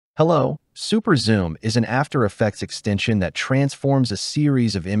Hello, Super Zoom is an After Effects extension that transforms a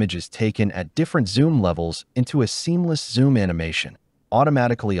series of images taken at different zoom levels into a seamless zoom animation,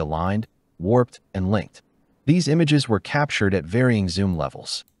 automatically aligned, warped, and linked. These images were captured at varying zoom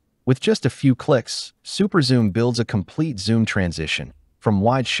levels. With just a few clicks, Super Zoom builds a complete zoom transition, from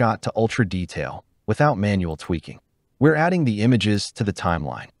wide shot to ultra detail, without manual tweaking. We're adding the images to the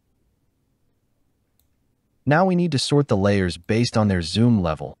timeline. Now we need to sort the layers based on their zoom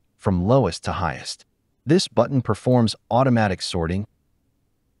level, from lowest to highest. This button performs automatic sorting,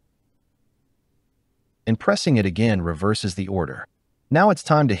 and pressing it again reverses the order. Now it's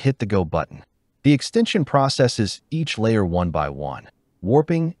time to hit the Go button. The extension processes each layer one by one,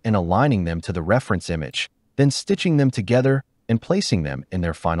 warping and aligning them to the reference image, then stitching them together and placing them in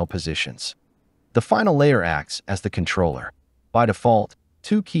their final positions. The final layer acts as the controller. By default,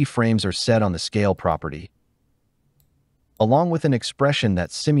 2 keyframes are set on the scale property, along with an expression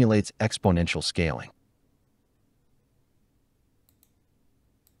that simulates exponential scaling.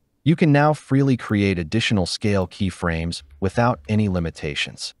 You can now freely create additional scale keyframes without any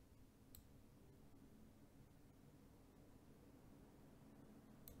limitations.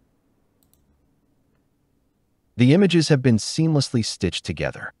 The images have been seamlessly stitched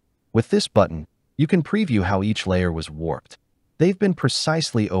together. With this button, you can preview how each layer was warped. They've been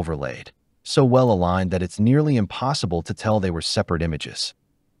precisely overlaid, so well aligned that it's nearly impossible to tell they were separate images.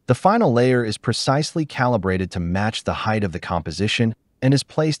 The final layer is precisely calibrated to match the height of the composition and is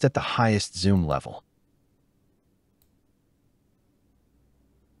placed at the highest zoom level.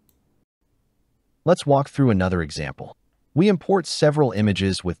 Let's walk through another example. We import several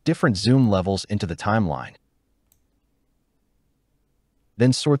images with different zoom levels into the timeline,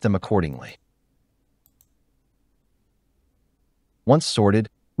 then sort them accordingly. Once sorted,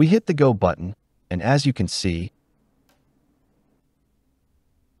 we hit the Go button, and as you can see,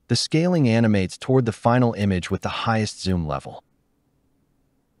 the scaling animates toward the final image with the highest zoom level.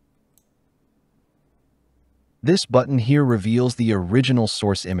 This button here reveals the original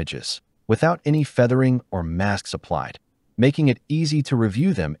source images, without any feathering or masks applied, making it easy to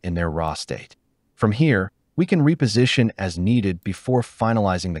review them in their raw state. From here, we can reposition as needed before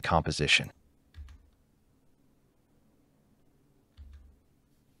finalizing the composition.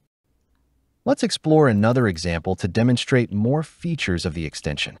 Let's explore another example to demonstrate more features of the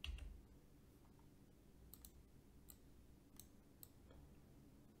extension.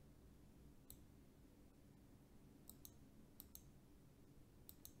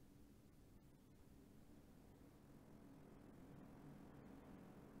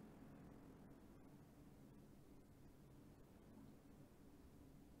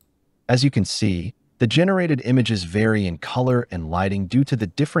 As you can see, the generated images vary in color and lighting due to the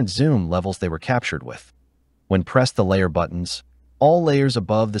different zoom levels they were captured with. When pressed the layer buttons, all layers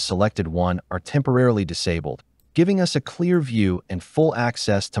above the selected one are temporarily disabled, giving us a clear view and full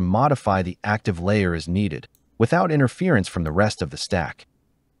access to modify the active layer as needed, without interference from the rest of the stack.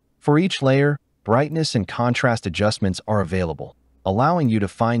 For each layer, brightness and contrast adjustments are available, allowing you to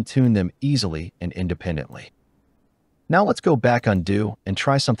fine-tune them easily and independently. Now let's go back undo and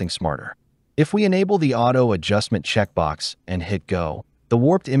try something smarter. If we enable the Auto Adjustment checkbox and hit Go, the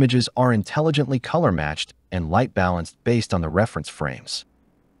warped images are intelligently color-matched and light-balanced based on the reference frames.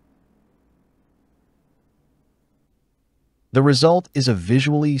 The result is a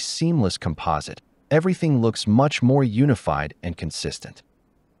visually seamless composite. Everything looks much more unified and consistent.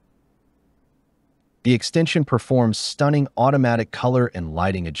 The extension performs stunning automatic color and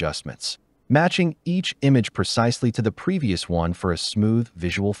lighting adjustments, matching each image precisely to the previous one for a smooth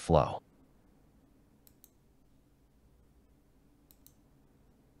visual flow.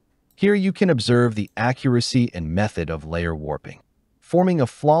 Here you can observe the accuracy and method of layer warping, forming a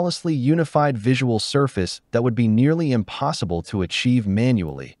flawlessly unified visual surface that would be nearly impossible to achieve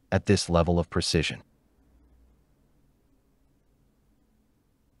manually at this level of precision.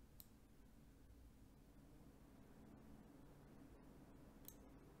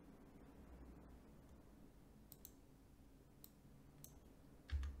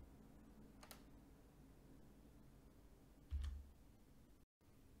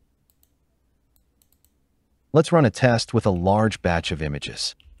 Let's run a test with a large batch of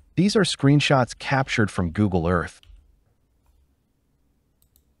images. These are screenshots captured from Google Earth.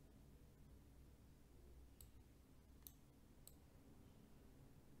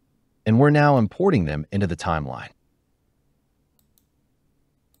 And we're now importing them into the timeline.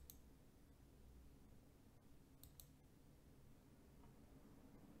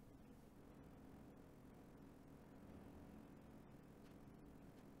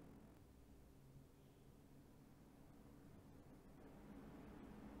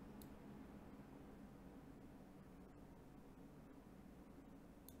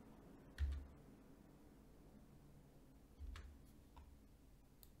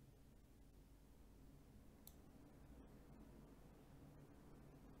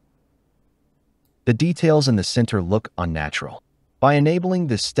 The details in the center look unnatural. By enabling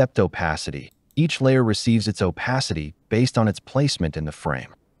this stepped opacity, each layer receives its opacity based on its placement in the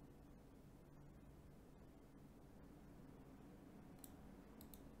frame.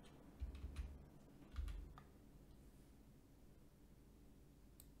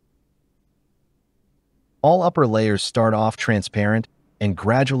 All upper layers start off transparent and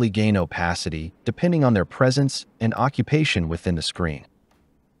gradually gain opacity depending on their presence and occupation within the screen.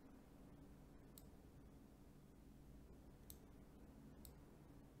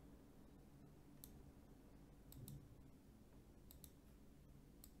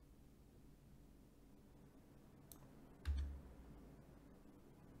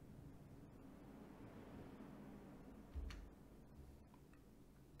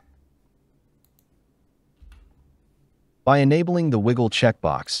 By enabling the wiggle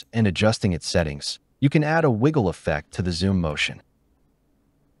checkbox and adjusting its settings, you can add a wiggle effect to the zoom motion.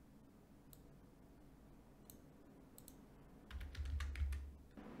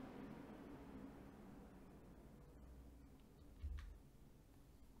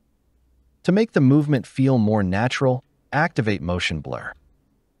 To make the movement feel more natural, activate motion blur.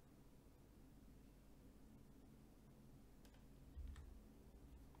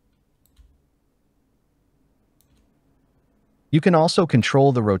 You can also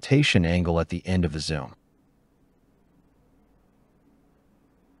control the rotation angle at the end of the zoom.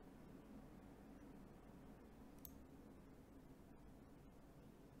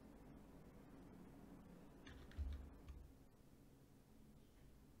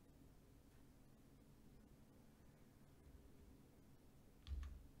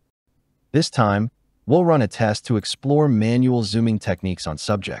 This time, we'll run a test to explore manual zooming techniques on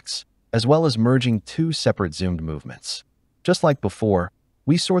subjects, as well as merging two separate zoomed movements. Just like before,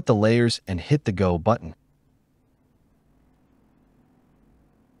 we sort the layers and hit the Go button.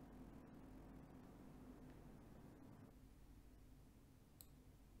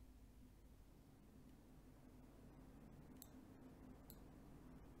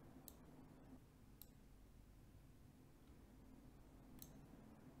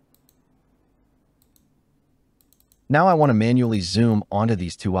 Now I want to manually zoom onto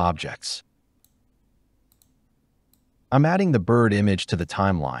these two objects. I'm adding the bird image to the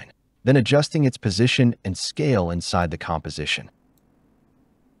timeline, then adjusting its position and scale inside the composition.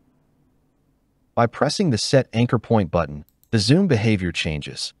 By pressing the Set Anchor Point button, the zoom behavior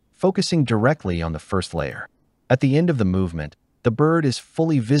changes, focusing directly on the first layer. At the end of the movement, the bird is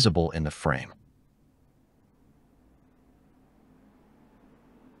fully visible in the frame.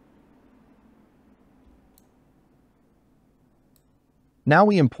 Now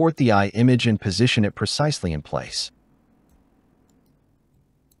we import the eye image and position it precisely in place.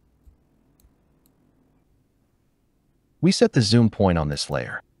 We set the zoom point on this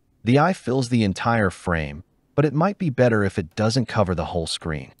layer. The eye fills the entire frame, but it might be better if it doesn't cover the whole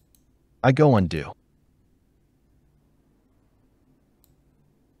screen. I go Undo.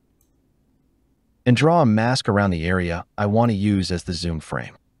 And draw a mask around the area I want to use as the zoom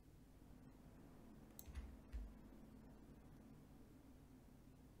frame.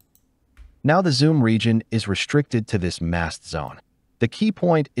 Now the zoom region is restricted to this masked zone. The key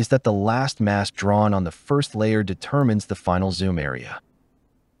point is that the last mask drawn on the first layer determines the final zoom area.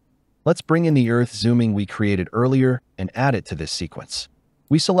 Let's bring in the Earth zooming we created earlier and add it to this sequence.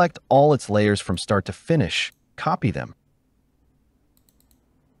 We select all its layers from start to finish, copy them,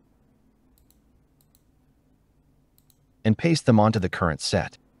 and paste them onto the current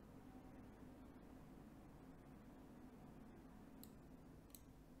set.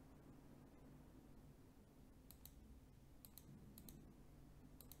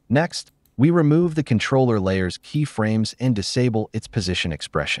 Next, we remove the controller layer's keyframes and disable its position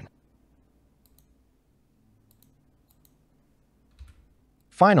expression.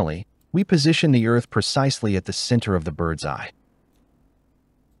 Finally, we position the Earth precisely at the center of the bird's eye.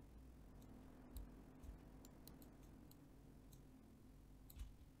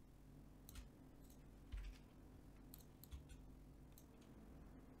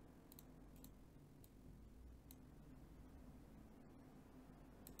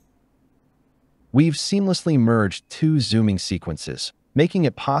 We've seamlessly merged two zooming sequences, making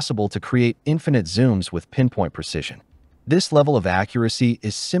it possible to create infinite zooms with pinpoint precision. This level of accuracy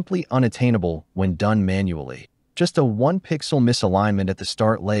is simply unattainable when done manually. Just a 1-pixel misalignment at the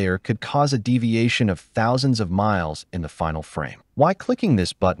start layer could cause a deviation of thousands of miles in the final frame. While clicking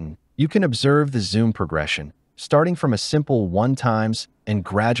this button, you can observe the zoom progression, starting from a simple 1x and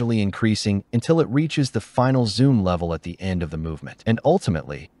gradually increasing until it reaches the final zoom level at the end of the movement. And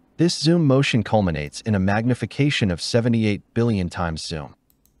ultimately, this zoom motion culminates in a magnification of 78 billion times zoom.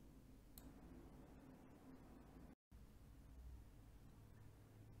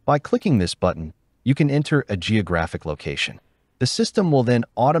 By clicking this button, you can enter a geographic location. The system will then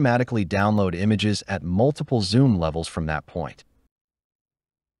automatically download images at multiple zoom levels from that point.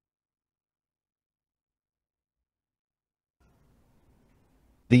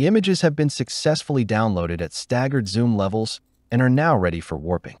 The images have been successfully downloaded at staggered zoom levels and are now ready for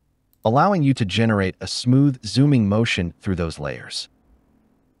warping, allowing you to generate a smooth zooming motion through those layers.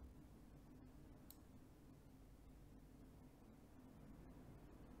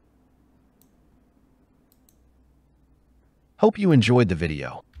 Hope you enjoyed the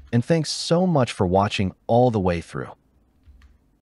video, and thanks so much for watching all the way through.